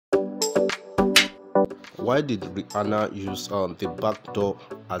Why did Rihanna use the back door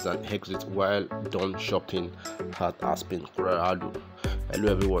as an exit while done shopping at Aspen, Colorado?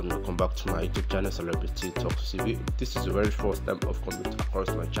 Hello everyone, welcome back to my YouTube channel Celebrity Talks TV. This is the very first time of coming across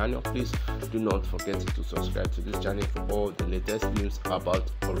my channel. Please do not forget to subscribe to this channel for all the latest news about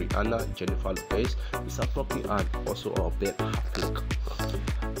Rihanna, Jennifer Lopez, Issa Property, and also our Ben Affleck.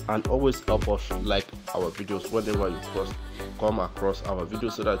 And always help us like our videos whenever you come across our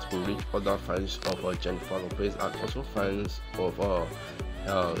videos so that we reach other fans of Jennifer Lopez and also fans of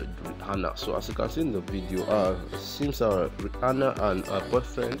Rihanna. So as you can see in the video, seems Rihanna and her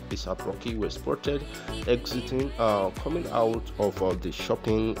boyfriend Issa Property were spotted exiting, coming out of the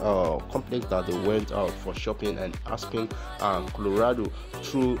shopping complex that they went out for shopping and Aspen, Colorado,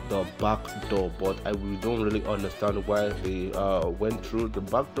 through the back door. But we don't really understand why they went through the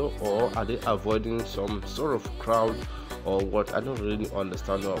back door, or are they avoiding some sort of crowd or what? I don't really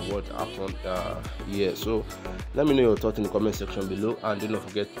understand what happened here. So let me know your thoughts in the comment section below, and do not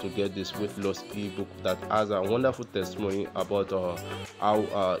forget to get this weight loss ebook that has a wonderful testimony about how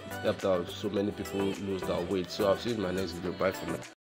it helped so many people lose their weight. So I'll see you in my next video. Bye for now.